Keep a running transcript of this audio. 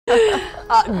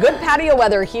Good patio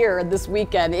weather here this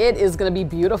weekend. It is going to be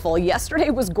beautiful. Yesterday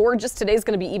was gorgeous. Today's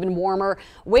going to be even warmer.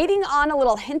 Waiting on a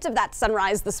little hint of that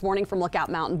sunrise this morning from Lookout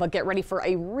Mountain, but get ready for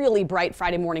a really bright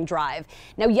Friday morning drive.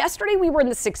 Now, yesterday we were in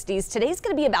the 60s. Today's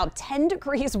going to be about 10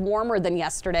 degrees warmer than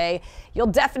yesterday. You'll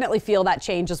definitely feel that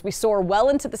change as we soar well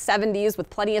into the 70s with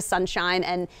plenty of sunshine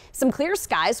and some clear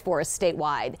skies for us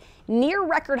statewide. Near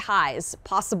record highs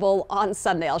possible on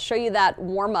Sunday. I'll show you that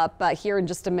warm up here in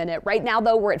just a minute. Right now,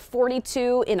 though, we're at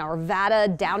 42 in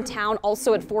Arvada, downtown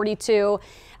also at 42.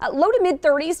 Low to mid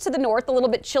 30s to the north, a little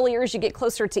bit chillier as you get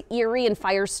closer to Erie and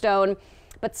Firestone,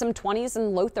 but some 20s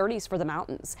and low 30s for the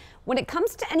mountains. When it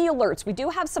comes to any alerts, we do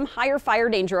have some higher fire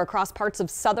danger across parts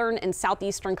of southern and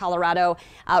southeastern Colorado.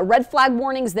 Red flag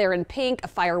warnings there in pink, a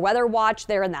fire weather watch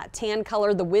there in that tan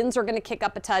color. The winds are going to kick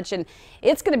up a touch and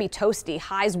it's going to be toasty.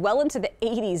 Highs well into the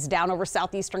 80s down over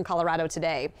southeastern Colorado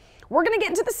today. We're going to get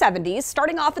into the 70s,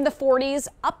 starting off in the 40s,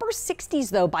 upper 60s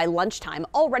though by lunchtime.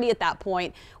 Already at that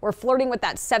point, we're flirting with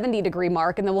that 70-degree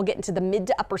mark, and then we'll get into the mid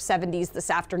to upper 70s this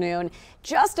afternoon.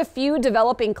 Just a few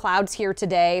developing clouds here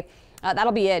today.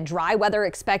 That'll be it. Dry weather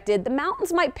expected. The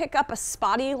mountains might pick up a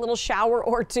spotty little shower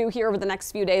or two here over the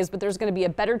next few days, but there's going to be a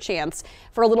better chance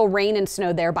for a little rain and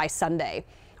snow there by Sunday.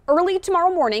 Early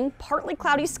tomorrow morning, partly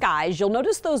cloudy skies. You'll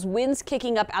notice those winds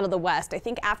kicking up out of the west. I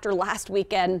think after last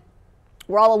weekend,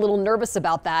 we're all a little nervous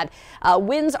about that.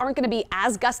 Winds aren't going to be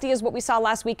as gusty as what we saw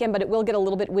last weekend, but it will get a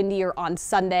little bit windier on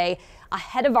Sunday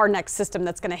ahead of our next system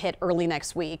that's going to hit early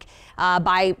next week.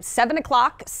 By 7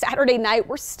 o'clock Saturday night,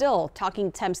 we're still talking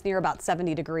temps near about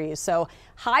 70 degrees. So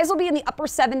highs will be in the upper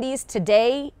 70s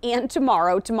today and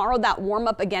tomorrow. Tomorrow, that warm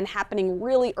up again happening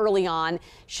really early on.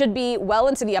 Should be well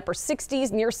into the upper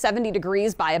 60s, near 70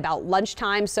 degrees by about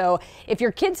lunchtime. So if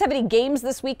your kids have any games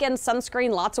this weekend, sunscreen,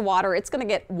 lots of water, it's going to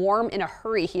get warm in a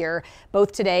hurry here,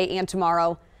 both today and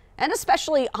tomorrow. And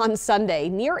especially on Sunday,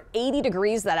 near 80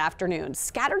 degrees that afternoon.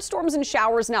 Scattered storms and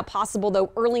showers now possible,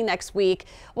 though, early next week.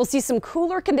 We'll see some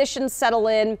cooler conditions settle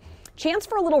in. Chance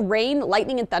for a little rain,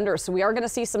 lightning, and thunder. So we are going to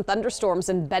see some thunderstorms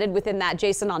embedded within that,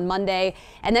 Jason, on Monday.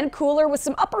 And then cooler with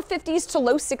some upper 50s to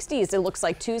low 60s, it looks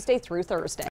like Tuesday through Thursday.